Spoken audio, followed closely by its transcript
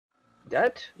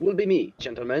That will be me,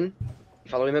 gentlemen,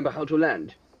 if I'll remember how to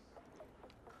land.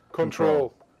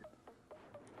 Control.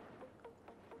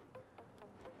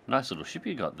 Nice little ship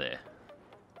you got there.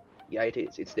 Yeah, it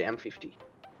is. It's the M50.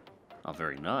 Oh,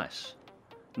 very nice.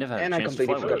 Never had And a I chance to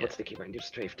completely fly forgot one what's yet. the key when you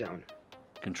strafe down.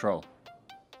 Control.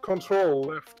 Control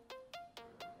left.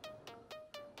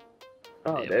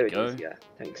 Oh, There there we it go. is. Yeah,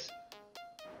 thanks.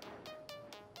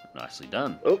 Nicely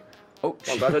done. Oh, Oh,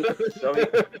 wrong button. Sorry.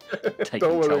 taking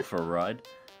Don't Tel worry. for a ride.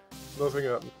 Nothing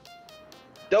happened.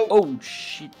 Don't. Oh,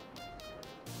 shit.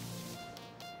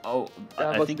 Oh,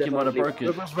 That I was think you might have definitely-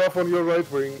 broke That it. was rough on your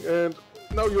right wing, and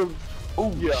now you're...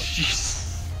 Oh, Yeah.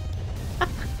 jeez.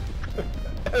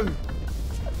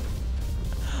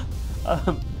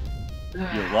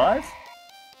 You alive?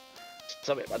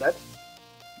 Sorry about that.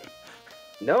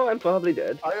 No, I'm probably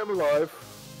dead. I am alive.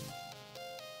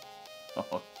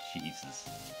 Oh, Jesus.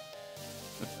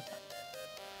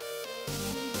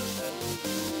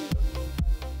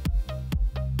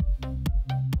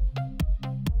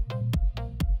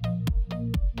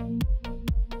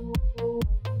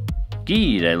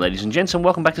 G'day ladies and gents, and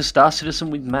welcome back to Star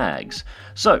Citizen with Mags.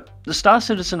 So, the Star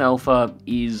Citizen Alpha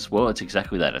is, well, it's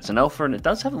exactly that. It's an alpha and it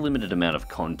does have a limited amount of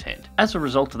content. As a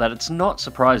result of that, it's not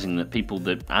surprising that people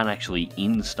that aren't actually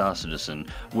in Star Citizen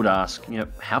would ask,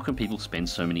 how can people spend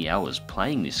so many hours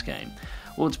playing this game?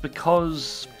 Well, it's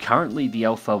because currently the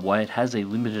alpha, while it has a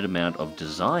limited amount of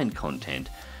design content,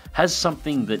 has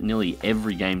something that nearly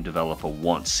every game developer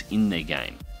wants in their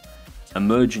game.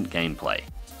 Emergent gameplay.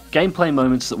 Gameplay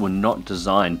moments that were not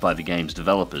designed by the game's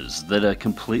developers, that are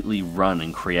completely run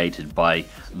and created by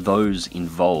those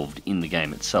involved in the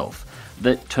game itself,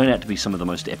 that turn out to be some of the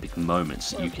most epic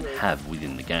moments that you can have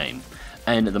within the game.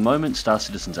 And at the moment, Star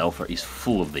Citizen's Alpha is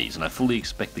full of these, and I fully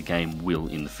expect the game will,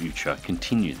 in the future,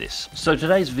 continue this. So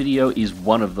today's video is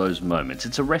one of those moments.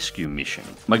 It's a rescue mission.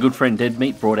 My good friend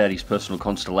DeadMeat brought out his personal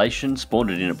Constellation, spawned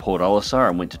it in at Port Olisar,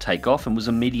 and went to take off, and was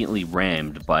immediately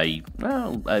rammed by,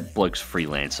 well, a bloke's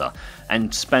freelancer,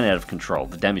 and span out of control.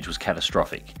 The damage was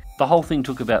catastrophic. The whole thing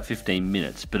took about 15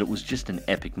 minutes, but it was just an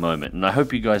epic moment, and I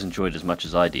hope you guys enjoyed as much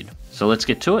as I did. So let's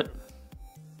get to it.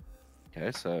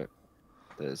 Okay, so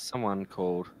there's someone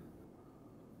called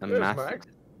There's Math Max.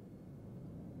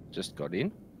 just got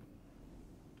in.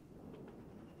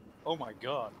 Oh my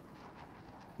god.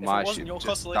 If My it wasn't ship your just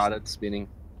Constellation- started spinning.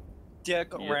 Yeah,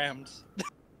 it got Yep. rammed.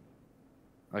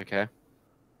 Okay.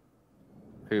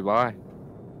 Who by?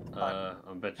 I'm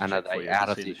about to And check are for they you. out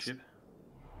I of can see the the ship.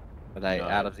 Are they No.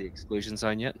 out of the exclusion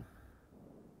zone yet?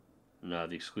 No,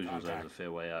 the exclusion zone's a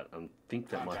fair way out. I think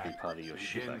that might be part of your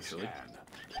ship, actually.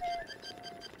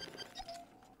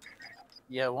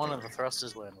 Yeah, one of the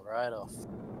thrusters went right off.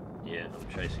 Yeah, I'm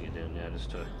chasing it down now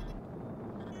just to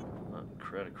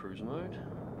create a cruise mode.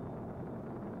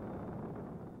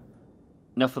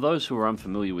 Now, for those who are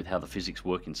unfamiliar with how the physics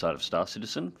work inside of Star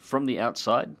Citizen, from the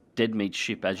outside, DeadMeat's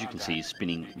ship, as you can see, is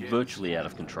spinning virtually out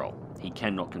of control. He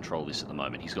cannot control this at the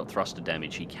moment. He's got thruster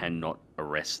damage. He cannot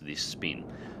arrest this spin.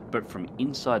 But from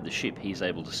inside the ship, he's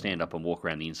able to stand up and walk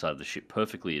around the inside of the ship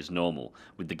perfectly as normal,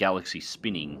 with the Galaxy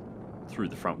spinning through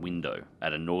the front window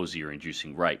at a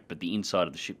nausea-inducing rate, but the inside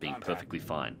of the ship being perfectly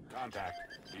fine.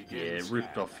 Yeah,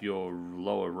 ripped off your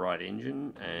lower right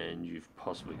engine, and you've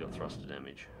possibly got thruster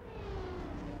damage.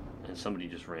 And somebody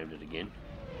just rammed it again.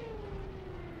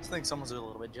 I think someone's a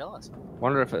little bit jealous.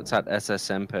 Wonder if it's that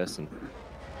SSM person.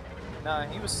 No,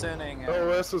 he was sending. Oh, he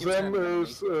was SSM sending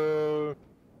is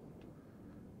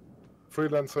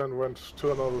freelancer and went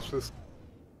to another system.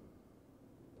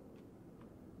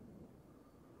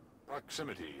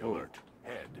 Proximity alert.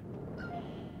 Head.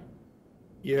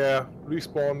 Yeah,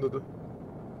 respawned it.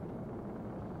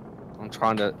 I'm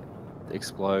trying to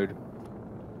explode.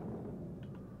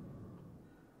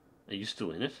 Are you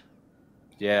still in it?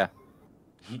 Yeah.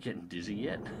 You getting dizzy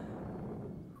yet?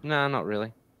 No, not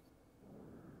really.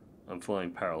 I'm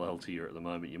flying parallel to you at the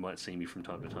moment. You might see me from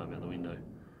time to time out the window.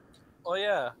 Oh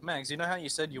yeah, Mags. You know how you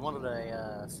said you wanted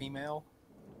a female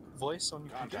voice on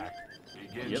your computer?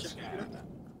 Contact. Begin Yep. scan.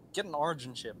 Get an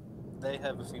Origin chip. They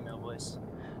have a female voice.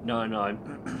 No,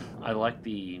 I like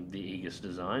the Aegis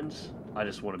designs. I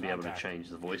just want to be able to change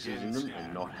the voices in them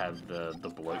and not have the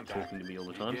bloke talking to me all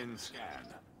the time. Begin scan.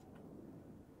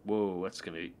 Whoa, that's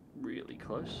going to be really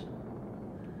close.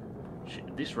 Shit,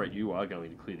 at this rate, you are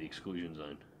going to clear the exclusion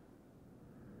zone.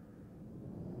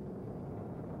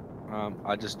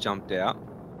 I just jumped out.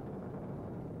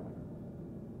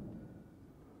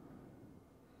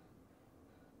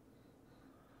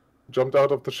 Jumped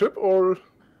out of the ship, or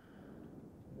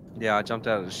Yeah, I jumped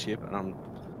out of the ship and I'm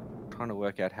trying to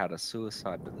work out how to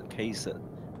suicide, but the keys that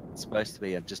it's supposed to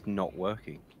be are just not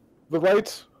working. the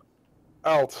right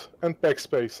Alt and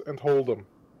backspace and hold them.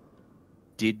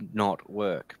 Did not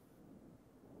work.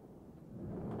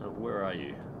 Where are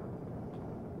you?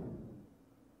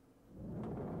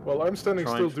 Well, I'm standing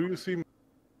Try still. and- Do you see me?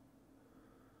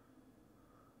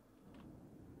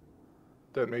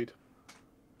 DeadMeat.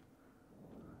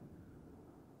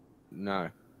 No.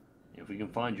 If we can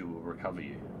find you, we'll recover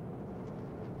you.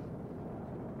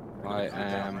 I Put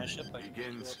down am my ship, I can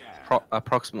Begins pick you up.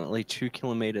 approximately 2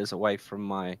 kilometers away from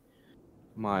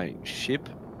my ship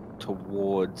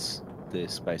towards the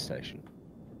space station.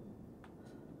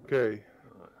 Okay.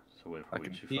 Alright, so we're I probably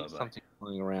can too hear far back. something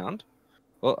flying around.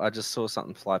 Well, I just saw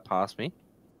something fly past me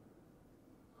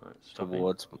Alright, stop me.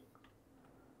 towards.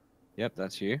 Yep,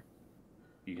 that's you.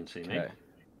 You can see me. Okay.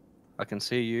 I can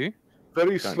see you.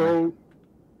 Very Don't slow.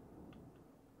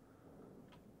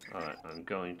 Alright, I'm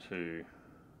going to...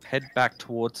 Head back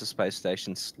towards the space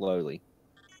station slowly.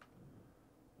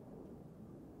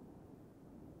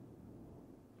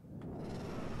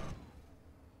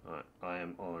 Alright, I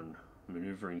am on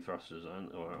maneuvering thrusters,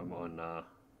 or I'm on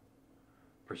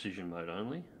precision mode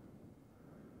only.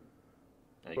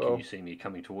 And can Well- you see me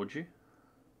coming towards you?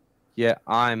 Yeah,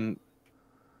 I'm.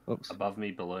 Oops. Above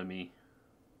me, below me?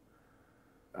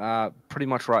 Pretty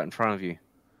much right in front of you.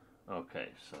 Okay,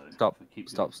 so... Stop. if I keep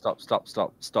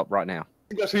Stop right now.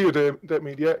 I see you,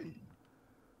 DeadMeat. Yeah.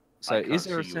 So, I is can't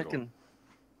there a see you at all. second?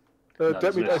 No,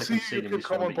 there's DeadMeat, no I second see seat you in can this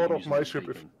come one, on but you board use of my the ship.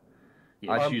 beacon.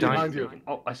 Yeah, I'm just use behind the you. beacon.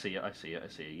 Oh, I see you,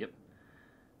 yep.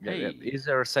 Yeah, Hey, yeah. Is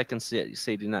there a second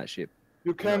seat in that ship?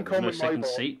 You no, can there's come no in my second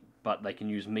board. seat, but they can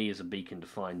use me as a beacon to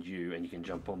find you, and you can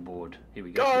jump on board. Here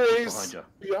we go. Guys! Behind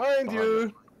Behind Behind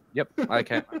you! Yep.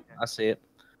 Okay. I see it.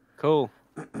 Cool.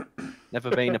 Never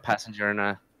been a passenger in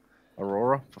a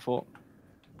Aurora before.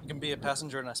 You can be a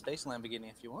passenger in a space Lamborghini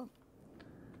if you want.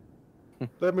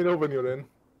 Let me know when you're in.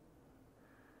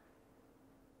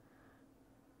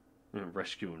 you.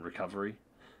 Rescue and recovery.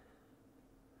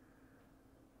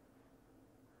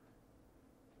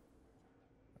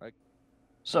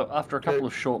 So, after a couple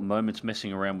of short moments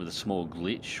messing around with a small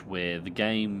glitch where the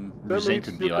game That means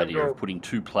resented you the can idea go. of putting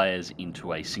 2 players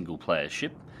into a single player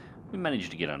ship, we managed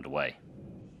to get underway.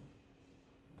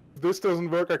 If this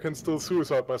doesn't work, I can still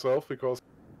suicide myself because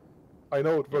I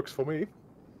know it works for me.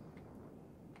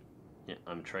 Yeah,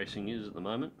 I'm tracing you at the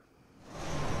moment.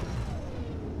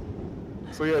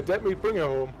 So yeah, DeadMeat, bring her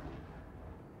home.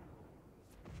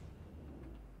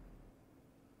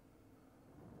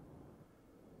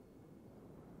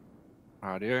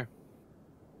 Radio.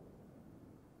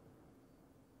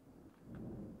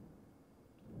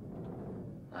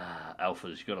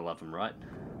 Alphas, you gotta love them, right?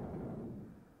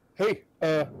 Hey,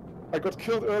 I got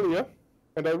killed earlier,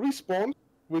 and I respawned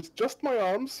with just my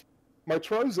arms, my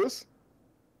trousers,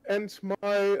 and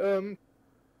my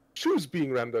shoes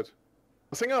being rendered.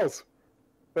 Nothing else.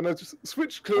 Then I just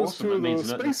switched clothes Awesome, to that means,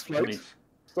 the no, space that, flight means,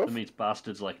 stuff. that means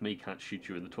bastards like me can't shoot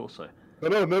you in the torso.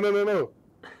 No.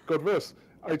 Got worse.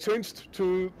 I changed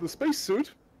to the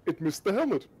spacesuit. It missed the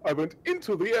helmet. I went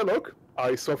into the airlock.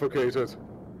 I suffocated.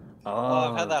 Oh,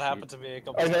 I've had that shit. happen to me a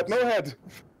couple I times. had no head.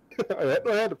 I had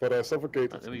no head, but I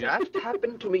suffocated. There we go. That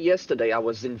happened to me yesterday. I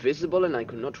was invisible and I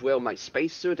could not wear my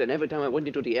spacesuit, and every time I went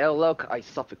into the airlock, I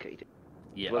suffocated.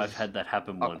 Yeah, was I've had that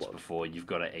happen once awkward. before. You've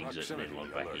got to exit and then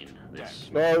log back in. This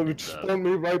No, it spawned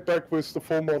me right back with the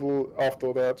full model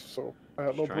after that, so I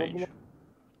had no strange. problem.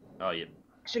 Oh, yeah.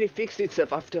 Actually fixed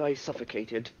itself after I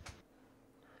suffocated.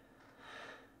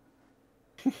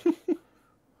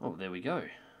 Oh, there we go.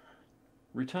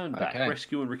 Return back. Okay.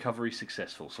 Rescue and recovery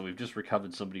successful. So we've just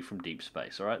recovered somebody from deep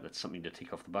space. All right, that's something to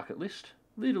tick off the bucket list.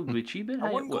 Little glitchy, but I hey,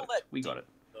 it wouldn't call worked. that We got it.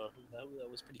 though. That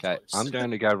was pretty Okay, close. I'm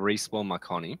going to go respawn my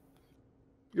Connie,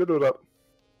 You do that.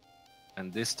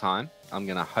 and this time I'm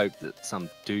going to hope that some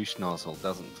douche nozzle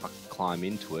doesn't fucking climb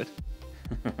into it.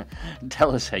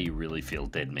 Tell us how you really feel,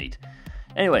 DeadMeat.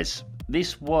 Anyways,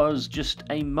 this was just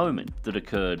a moment that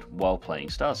occurred while playing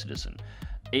Star Citizen.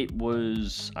 It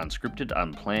was unscripted,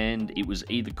 unplanned. It was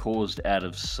either caused out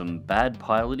of some bad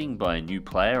piloting by a new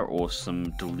player or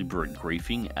some deliberate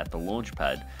griefing at the launch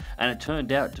pad. And it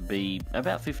turned out to be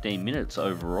about 15 minutes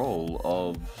overall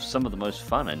of some of the most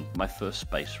fun and my first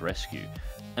space rescue.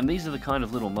 And these are the kind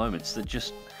of little moments that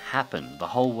just happen the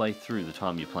whole way through the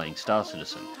time you're playing Star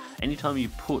Citizen. Anytime you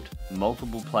put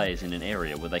multiple players in an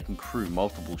area where they can crew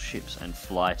multiple ships and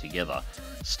fly together,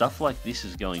 stuff like this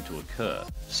is going to occur.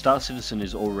 Star Citizen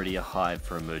is already a hive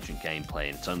for emergent gameplay,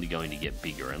 and it's only going to get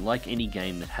bigger. And like any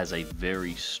game that has a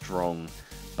very strong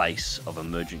base of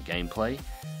emergent gameplay,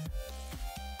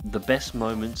 the best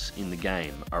moments in the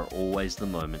game are always the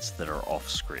moments that are off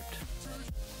script.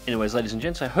 Anyways, ladies and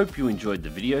gents, I hope you enjoyed the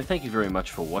video. Thank you very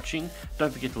much for watching.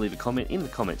 Don't forget to leave a comment in the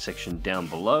comment section down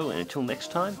below. And until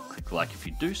next time, click like if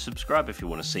you do, subscribe if you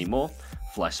want to see more.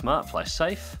 Fly smart, fly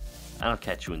safe, and I'll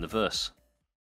catch you in the verse.